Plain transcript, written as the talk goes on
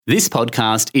This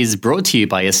podcast is brought to you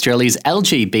by Australia's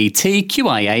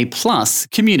LGBTQIA+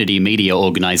 community media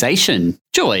organisation,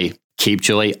 Joy. Keep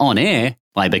Joy on air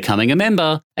by becoming a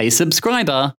member, a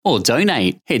subscriber, or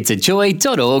donate. Head to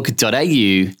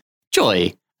joy.org.au.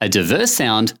 Joy, a diverse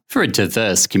sound for a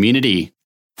diverse community.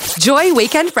 Joy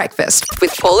Weekend Breakfast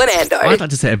with Paul and Ando. I'd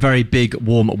like to say a very big,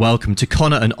 warm welcome to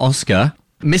Connor and Oscar.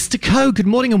 Mr. Coe, good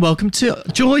morning and welcome to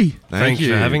Joy. Thank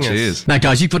you for having us. Now,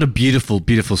 guys, you've got a beautiful,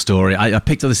 beautiful story. I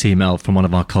picked up this email from one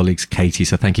of our colleagues, Katie,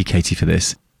 so thank you, Katie, for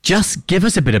this. Just give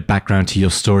us a bit of background to your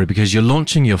story because you're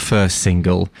launching your first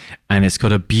single and it's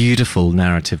got a beautiful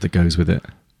narrative that goes with it.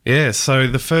 Yeah, so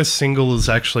the first single is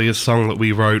actually a song that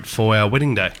we wrote for our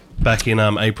wedding day back in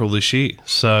April this year.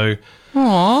 So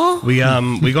we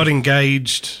got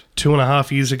engaged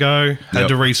 2.5 years ago, had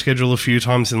to reschedule a few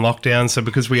times in lockdown. So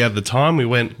because we had the time, we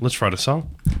went, let's write a song.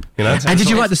 You know, And did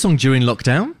you write the song during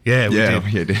lockdown? Yeah, we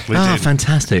did. We did.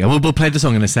 Fantastic. We'll play the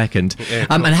song in a second. Yeah,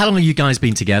 cool. And how long have you guys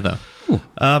been together?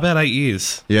 About 8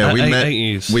 years. Yeah, we met. 8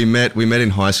 years. We met in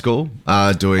high school,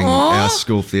 doing our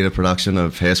school theatre production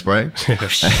of Hairspray.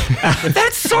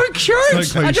 That's so cute.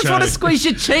 So I just cliche. want to squeeze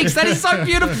your cheeks. That is so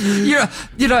beautiful.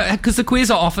 You know, because the queers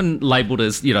are often labelled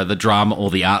as, you know, the drama or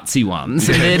the artsy ones.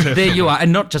 And there you are,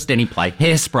 and not just any play.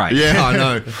 Hairspray. Yeah, I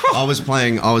know. I was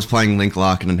playing Link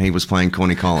Larkin, and he was playing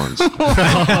Corny Collins.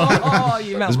 Oh,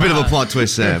 you There's a bit of a plot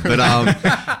twist there, but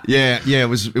it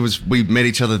was. We met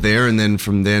each other there, and then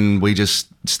from then we just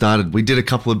started. We did a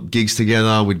couple of gigs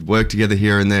together. We'd worked together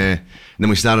here and there, and then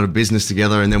we started a business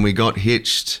together, and then we got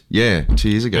hitched. 2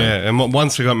 years ago. Yeah, and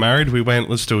once we got married, we went,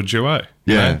 let's do a duo.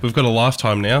 You Yeah. know, we've got a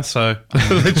lifetime now, so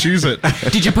let's use it.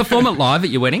 Did you perform it live at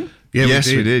your wedding? Yeah, Yes,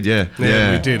 we did. Yeah,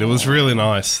 Yeah, we did. It was really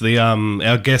nice. The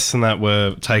our guests and that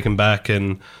were taken back,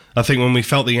 and I think when we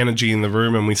felt the energy in the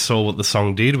room and we saw what the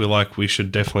song did, we're like, we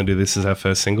should definitely do this as our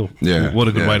first single. Yeah, What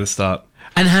a good yeah. way to start.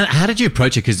 And how did you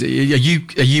approach it? Because are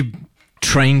you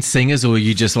trained singers or are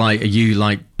you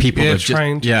people Yeah, that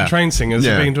just... trained singers.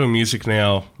 Yeah. We've been doing music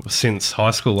now since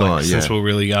high school, since yeah. we were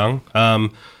really young.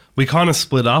 We kind of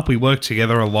split up. We work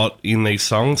together a lot in these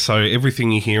songs. So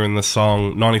everything you hear in the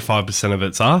song, 95% of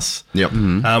it's us. Yep.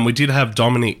 We did have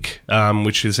Dominic,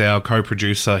 which is our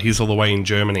co-producer. He's all the way in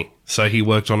Germany. So he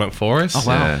worked on it for us. Oh,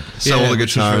 wow. Yeah. So Yeah, all the which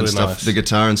is guitar really and stuff, nice. the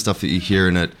guitar and stuff that you hear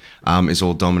in it is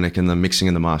all Dominic, and the mixing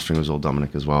and the mastering was all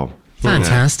Dominic as well.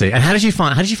 Fantastic. And how did you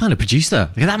find a producer?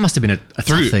 Because that must have been a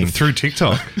tough thing. Through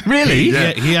TikTok. Really?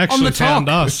 Yeah, he actually the found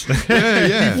talk. us.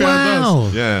 Yeah.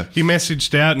 Wow. Yeah. He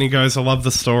messaged out and he goes, I love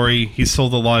the story. He saw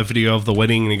the live video of the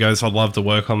wedding and he goes, I'd love to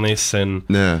work on this. And,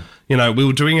 Yeah. you know, we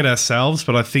were doing it ourselves,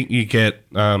 but I think you get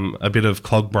a bit of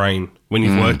clog brain when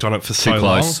you've worked on it for so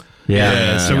close. long.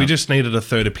 Yeah. So we just needed a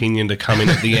third opinion to come in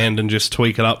at the end and just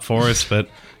tweak it up for us. But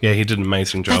yeah, he did an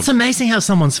amazing job. That's amazing how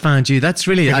someone's found you. That's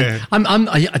really... Yeah. I don't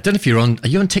know if you're on... Are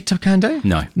you on TikTok, Ando?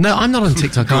 No. No, I'm not on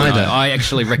TikTok either. I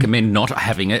actually recommend not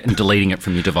having it and deleting it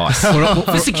from your device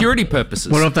for security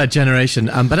purposes. We're of that generation.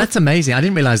 But that's amazing. I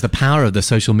didn't realise the power of the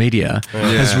social media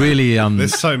has really...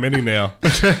 There's so many now.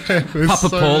 Papa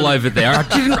Paul over there.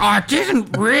 I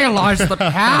didn't realise the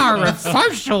power of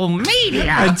social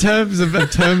media. in terms of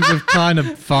trying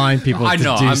to find people I to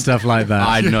know, do I'm- stuff like that.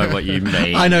 I know what you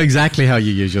mean. I know exactly how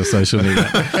you use your social media.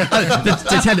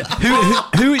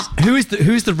 Who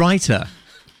is the writer?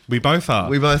 We both are.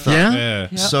 We both are. Yeah?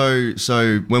 Yeah.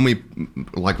 So when we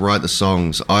write the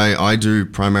songs, I do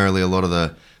primarily a lot of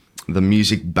the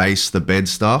music bass, the bed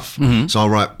stuff. So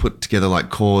I'll put together like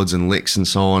chords and licks and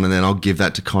so on, and then I'll give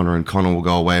that to Connor, and Connor will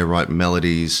go away, write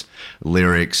melodies,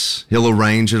 lyrics. He'll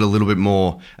arrange it a little bit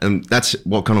more, and that's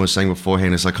what Connor was saying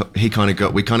beforehand. Is like we kind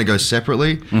of go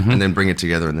separately and then bring it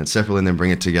together, and then separately and then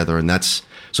bring it together, and that's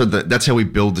how we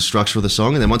build the structure of the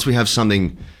song. And then once we have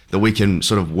something that we can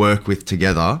sort of work with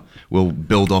together, we'll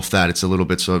build off that. It's a little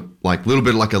bit like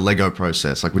a Lego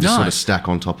process. Like we just sort of Nice. stack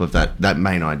on top of that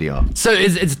main idea. So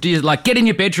do you like get in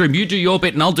your bedroom, you do your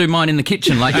bit, and I'll do mine in the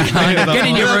kitchen. Like you kind of get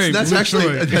in your room. That's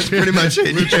pretty much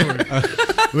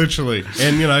it. Literally.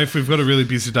 And, you know, if we've got a really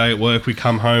busy day at work, we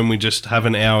come home, we just have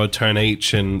an hour turn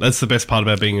each. And that's the best part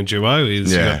about being a duo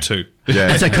is you Yeah. have two.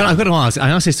 Yeah. So I've got to ask. I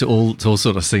ask this to all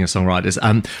sort of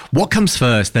singer-songwriters. What comes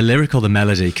first, the lyric or the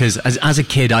melody? Because as a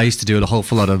kid, I used to do a whole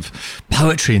lot of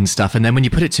poetry and stuff, and then when you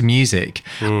put it to music,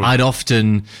 I'd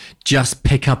often just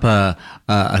pick up a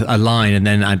line and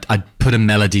then I'd put a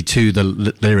melody to the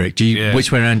lyric. Yeah.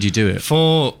 Which way around do you do it?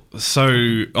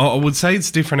 So I would say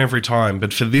it's different every time,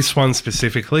 but for this one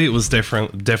specifically, it was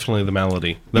definitely the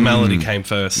melody. The melody came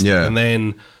first. Yeah. And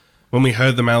then when we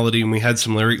heard the melody and we had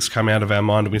some lyrics come out of our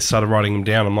mind and we started writing them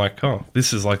down, I'm like, oh,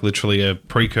 this is like literally a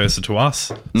precursor to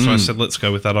us. So I said, let's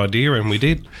go with that idea, and we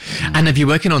did. And have you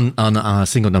working on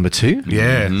single number 2?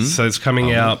 Yeah, so it's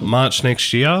coming out March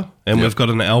next year, and we've got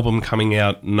an album coming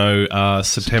out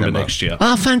September next year.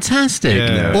 Oh, fantastic.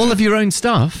 Yeah. All of your own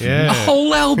stuff? Yeah. A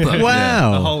whole album.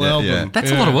 Wow. The whole album. yeah.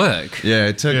 That's a lot of work.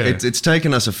 Yeah, it's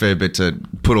taken us a fair bit to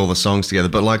put all the songs together.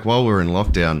 But like while we were in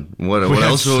lockdown, what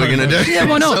else were we going to do? Yeah,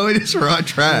 why not? So we just write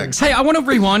tracks. Hey, I want to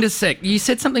rewind a sec. You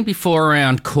said something before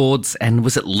around chords, and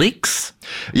was it licks?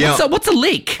 Yeah. What's a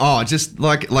lick? Oh, just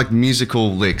like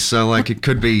musical licks. So like it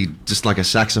could be just like a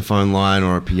saxophone line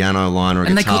or a piano line or a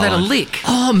And they guitar call that a line. lick.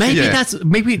 Oh, maybe Yeah.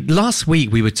 last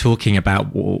week we were talking about,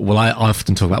 well, I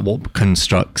often talk about what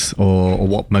constructs or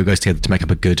what goes together to make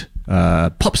up a good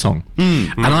pop song.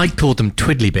 And I called them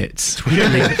twiddly bits.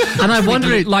 And I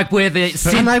wonder Like where the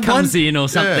synth comes in or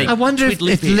something. I wonder if Twiddly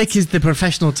bits. lick is the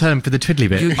professional term for the twiddly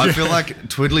bit. I feel like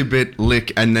twiddly bit,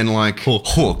 lick, and then like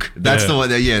hook. That's the way.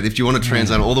 If you want to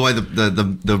translate it all the way,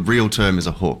 the real term is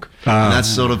a hook. And that's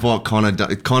sort of what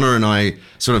Connor and I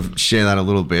sort of share that a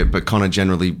little bit. But Connor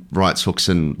generally writes hooks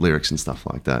and lyrics and stuff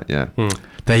like that. Yeah.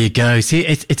 There you go. See,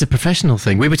 it's a professional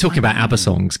thing. We were talking about ABBA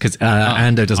songs because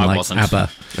Ando doesn't I like wasn't. ABBA.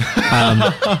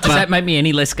 Does that make me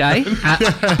any less gay?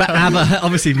 But ABBA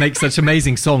obviously makes such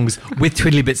amazing songs with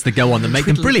twiddly bits that go on that make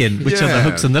them brilliant, which are the Yeah.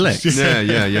 hooks and the licks.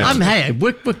 Yeah.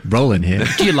 We're rolling here.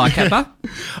 Do you like ABBA?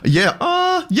 Yeah.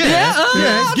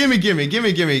 Gimme.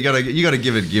 You gotta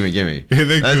give it. Gimme. Yeah,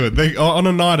 they're good. On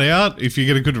a night out, if you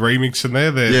get a good remix in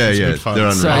there, it's good fun. They're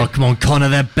unreal. Oh, come on, Connor.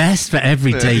 They're best for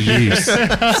everyday use.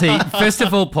 See, first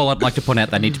of all, Paul, I'd like to point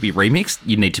out they need to be remixed.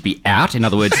 You need to be out. In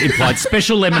other words, implied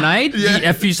special lemonade. Yeah.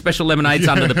 A few special lemonades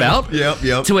under the belt.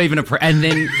 Yep. To even and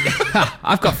then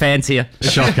I've got fans here.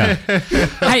 Shocker.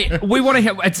 Hey, we want to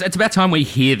hear. It's about time we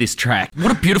hear this track.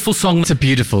 What a beautiful song. It's a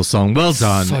beautiful song. Well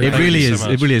done. So It thank really you is. so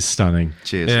It much. really is stunning.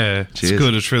 Cheers. Yeah, Cheers. it's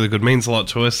good. It's really good. Means a lot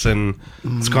to us, and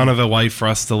it's kind of a way for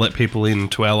us to let people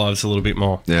into our lives a little bit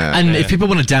more. Yeah. And if people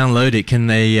want to download it, can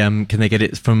they get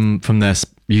it from their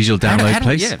usual download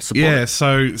place? Yeah, support Yeah, it.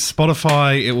 so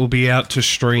Spotify, it will be out to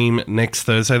stream next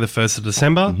Thursday, the 1st of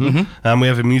December. We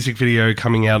have a music video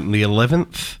coming out on the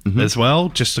 11th as well,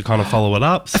 just to kind of follow it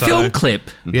up. A film clip.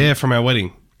 Yeah, from our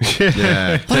wedding.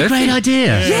 Yeah. What a great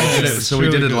idea. So we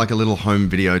did it like a little home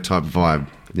video type vibe.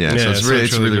 Yeah. So it's so really,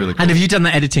 it's it's really really, good. really cool. And have you done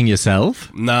the editing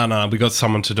yourself? No, we got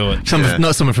someone to do it.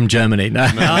 Not someone from Germany. No.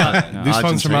 This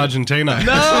one's from Argentina.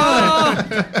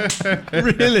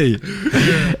 Really?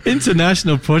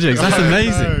 International projects. That's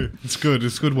amazing. It's good.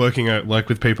 It's good working out like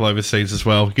with people overseas as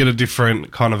well. Get a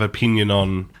different kind of opinion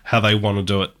on how they want to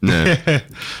do it.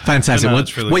 Fantastic. No, What,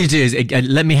 it's really what you good. do is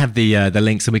let me have the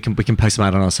links so we can post them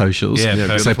out on our socials. Yeah, so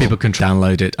beautiful. people can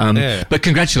download it. Yeah. But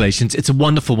congratulations, it's a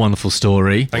wonderful, wonderful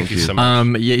story. Thank you so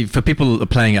much. Yeah, for people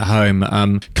playing at home,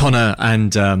 Connor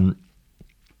and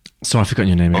sorry, I've forgotten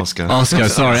your name. Oscar. Oscar.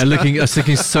 Sorry, I'm looking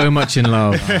so much in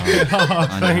love.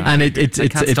 And it's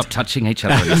Can't stop touching each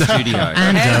other in the studio.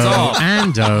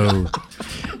 Ando.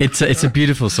 It's a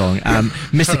beautiful song.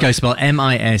 Mystico spelled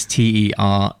Misterco.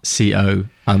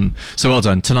 So well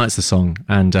done. Tonight's the song,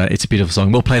 and it's a beautiful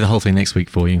song. We'll play the whole thing next week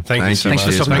for you. Thank you so Thanks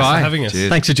much. for stopping Thanks by. for having us. Cheers.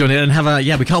 Thanks for joining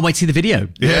and we can't wait to see the video.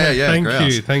 Yeah. Thank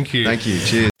great. you. Thank you. Thank you.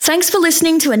 Cheers. Thanks for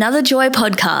listening to another Joy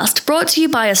podcast brought to you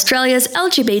by Australia's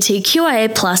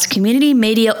LGBTQIA+ community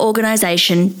media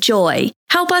organisation, Joy.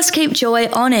 Help us keep Joy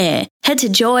on air. Head to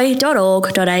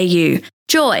joy.org.au.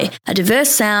 Joy, a diverse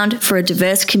sound for a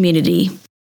diverse community.